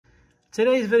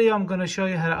Today's video, I'm going to show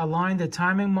you how to align the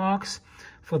timing marks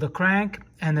for the crank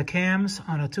and the cams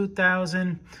on a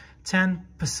 2010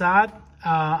 Passat.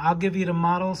 I'll give you the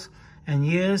models and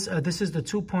years. This is the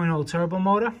 2.0 turbo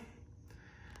motor.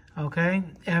 Okay,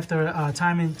 after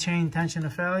timing chain tensioner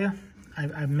failure.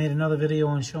 I've made another video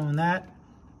on showing that.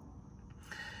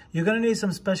 You're going to need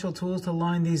some special tools to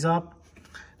line these up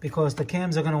because the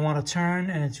cams are going to want to turn,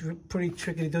 and it's pretty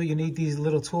tricky to do. You need these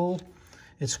little tool.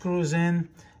 It screws in,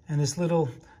 and this little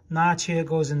notch here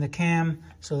goes in the cam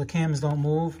so the cams don't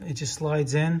move. It just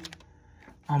slides in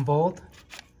on both.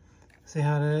 See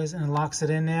how it is? And it locks it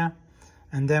in there.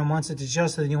 And then once it's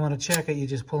adjusted and you want to check it, you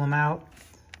just pull them out.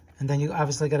 And then you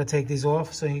obviously got to take these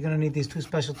off. So you're going to need these two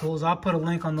special tools. I'll put a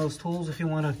link on those tools if you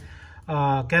want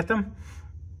to get them.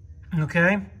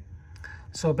 Okay.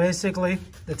 So basically,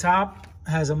 the top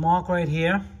has a mark right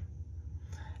here.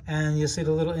 And you'll see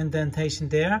the little indentation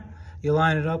there. You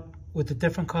line it up with the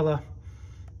different color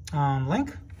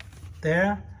link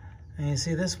there. And you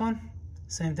see this one?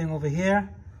 Same thing over here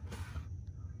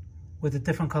with a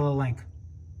different color link.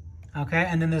 Okay,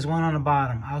 and then there's one on the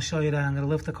bottom. I'll show you that. I'm going to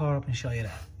lift the car up and show you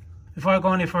that. Before I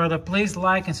go any further, please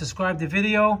like and subscribe to the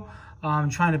video. I'm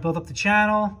trying to build up the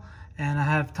channel, and I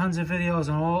have tons of videos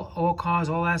on all cars,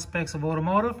 all aspects of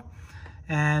automotive,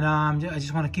 and I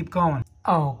just want to keep going.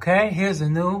 Okay, here's the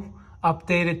new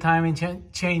updated timing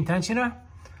chain tensioner.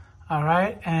 All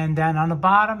right, and then on the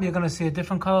bottom, you're going to see a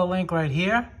different color link right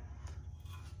here.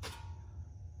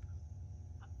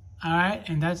 All right,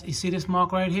 and that's, you see this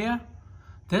mark right here?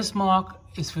 This mark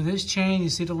is for this chain. You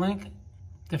see the link,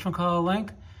 different color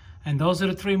link. And those are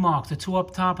the three marks, the two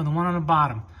up top and the one on the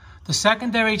bottom. The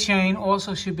secondary chain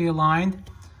also should be aligned.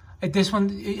 This one,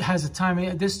 it has a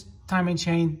timing, this timing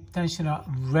chain tensioner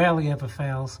rarely ever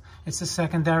fails. It's the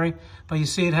secondary, but you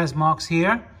see it has marks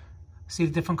here. See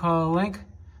the different color link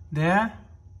there.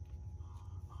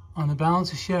 On the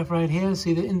balancer shaft right here,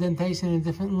 see the indentation in a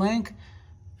different link.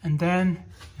 And then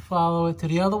you follow it to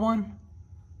the other one.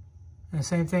 And the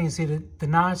same thing, you see the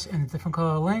notch and a different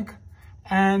color link.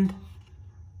 And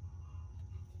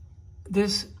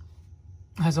this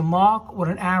has a mark with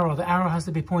an arrow. The arrow has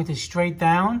to be pointed straight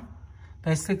down.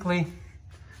 Basically,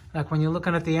 like when you're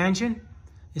looking at the engine,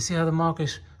 you see how the mark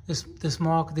is, this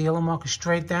mark, the yellow mark is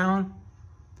straight down.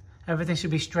 Everything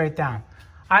should be straight down.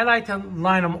 I like to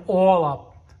line them all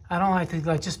up. I don't like to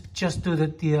like just do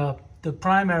the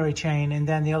primary chain and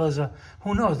then the others are,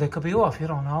 who knows, they could be off, you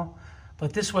don't know.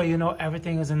 But this way you know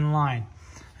everything is in line.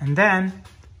 And then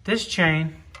this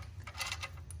chain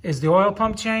is the oil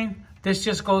pump chain. This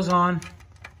just goes on.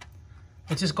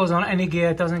 It just goes on any gear.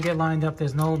 It doesn't get lined up.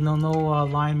 There's no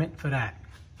alignment for that.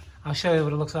 I'll show you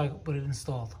what it looks like with it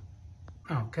installed.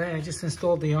 Okay, I just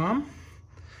installed the arm.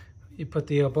 You put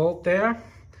the bolt there,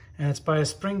 and it's by a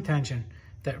spring tension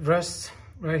that rests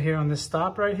right here on this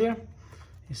stop right here.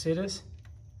 You see this?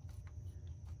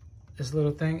 This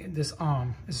little thing, this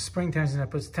arm is a spring tension that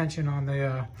puts tension on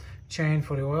the chain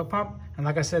for the oil pump. And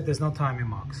like I said, there's no timing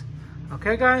marks.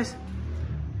 Okay, guys?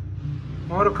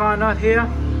 Motor car nut here.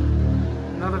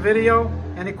 Another video.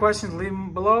 Any questions, leave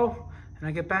them below, and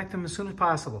I get back to them as soon as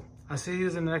possible. I'll see you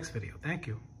in the next video. Thank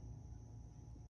you.